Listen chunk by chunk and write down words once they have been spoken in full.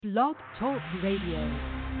Blog Talk Radio.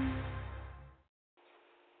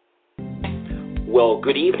 Well,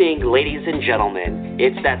 good evening, ladies and gentlemen.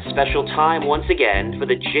 It's that special time once again for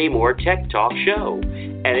the JMOR Tech Talk Show,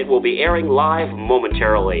 and it will be airing live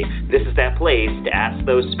momentarily. This is that place to ask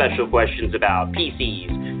those special questions about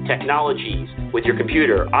PCs, technologies, with your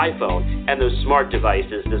computer, iPhone, and those smart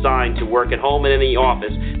devices designed to work at home and in the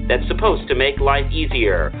office that's supposed to make life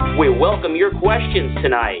easier. We welcome your questions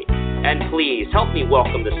tonight. And please help me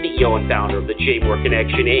welcome the CEO and founder of the JMOR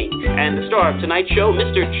Connection, Inc. and the star of tonight's show,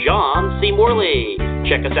 Mr. John C. Morley.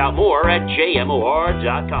 Check us out more at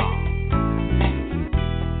JMOR.com.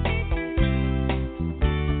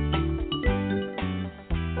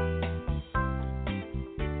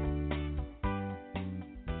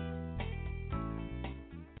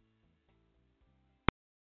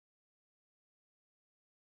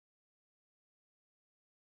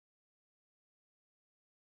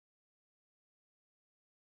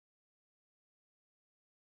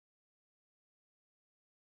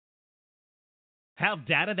 Have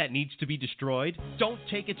data that needs to be destroyed? Don't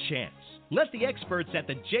take a chance. Let the experts at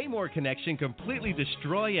the JMOR Connection completely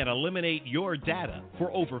destroy and eliminate your data.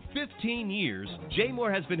 For over 15 years,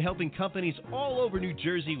 JMOR has been helping companies all over New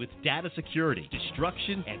Jersey with data security,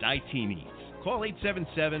 destruction, and IT needs. Call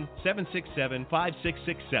 877-767-5667.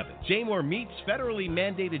 JMOR meets federally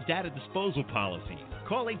mandated data disposal policies.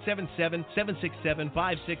 Call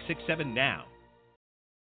 877-767-5667 now.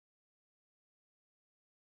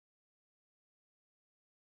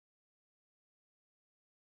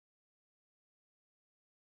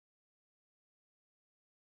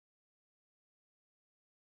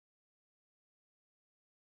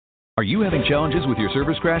 Are you having challenges with your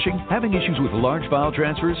servers crashing? Having issues with large file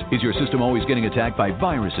transfers? Is your system always getting attacked by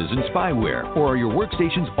viruses and spyware? Or are your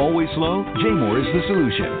workstations always slow? JMOR is the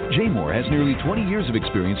solution. JMOR has nearly 20 years of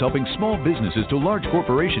experience helping small businesses to large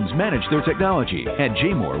corporations manage their technology. At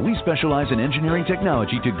JMOR, we specialize in engineering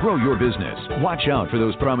technology to grow your business. Watch out for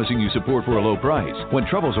those promising you support for a low price. When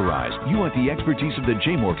troubles arise, you want the expertise of the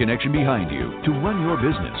JMOR Connection behind you to run your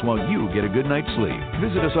business while you get a good night's sleep.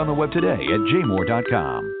 Visit us on the web today at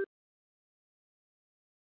jmor.com.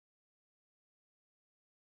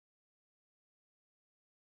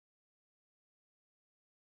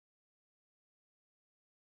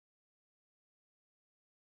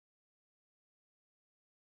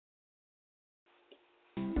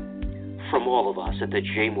 From all of us at the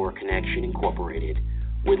JMOR Connection Incorporated,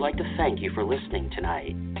 we'd like to thank you for listening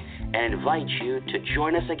tonight and invite you to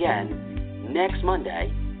join us again next Monday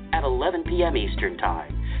at 11 p.m. Eastern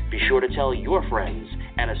Time. Be sure to tell your friends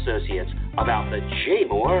and associates about the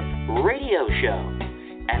JMOR Radio Show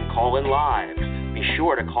and call in live. Be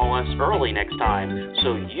sure to call us early next time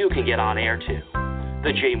so you can get on air too.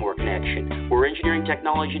 The JMOR Connection. We're engineering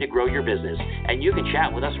technology to grow your business, and you can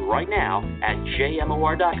chat with us right now at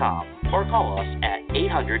jmor.com or call us at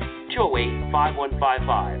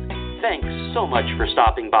 800-208-5155. Thanks so much for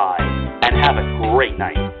stopping by, and have a great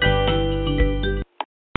night.